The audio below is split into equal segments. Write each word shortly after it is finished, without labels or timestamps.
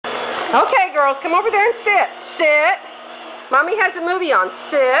Okay, girls, come over there and sit. Sit. Mommy has a movie on.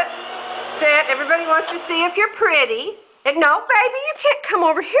 Sit. Sit. Everybody wants to see if you're pretty. And no, baby, you can't come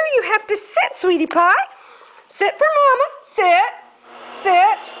over here. You have to sit, sweetie pie. Sit for Mama. Sit.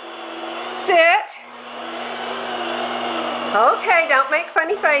 Sit. Sit. Okay, don't make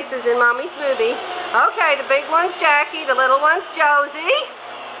funny faces in Mommy's movie. Okay, the big one's Jackie, the little one's Josie.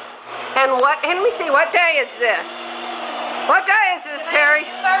 And let me see, what day is this? What day is this, Terry?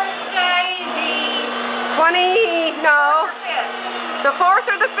 Thursday, the 4th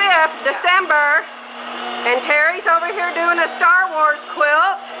or the 5th, December. And Terry's over here doing a Star Wars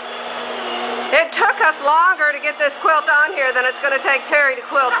quilt. It took us longer to get this quilt on here than it's going to take Terry to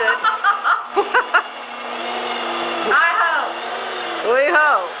quilt it. I hope. We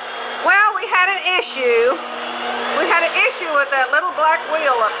hope. Well, we had an issue. We had an issue with that little black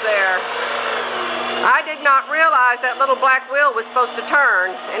wheel up there. I did not realize that little black wheel was supposed to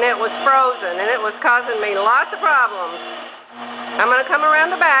turn, and it was frozen, and it was causing me lots of problems. I'm going to come around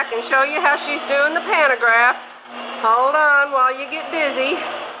the back and show you how she's doing the pantograph. Hold on while you get dizzy.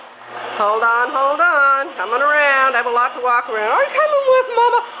 Hold on, hold on. Coming around. I have a lot to walk around. Are you coming with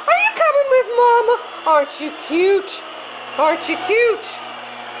Mama? Are you coming with Mama? Aren't you cute? Aren't you cute?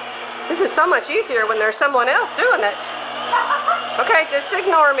 This is so much easier when there's someone else doing it. Okay, just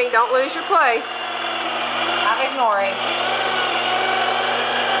ignore me. Don't lose your place. I'm ignoring.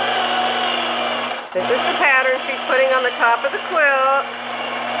 This is the pattern she's putting on the top of the quilt.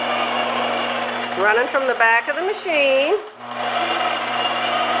 Running from the back of the machine.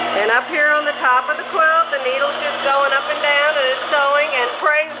 And up here on the top of the quilt, the needle's just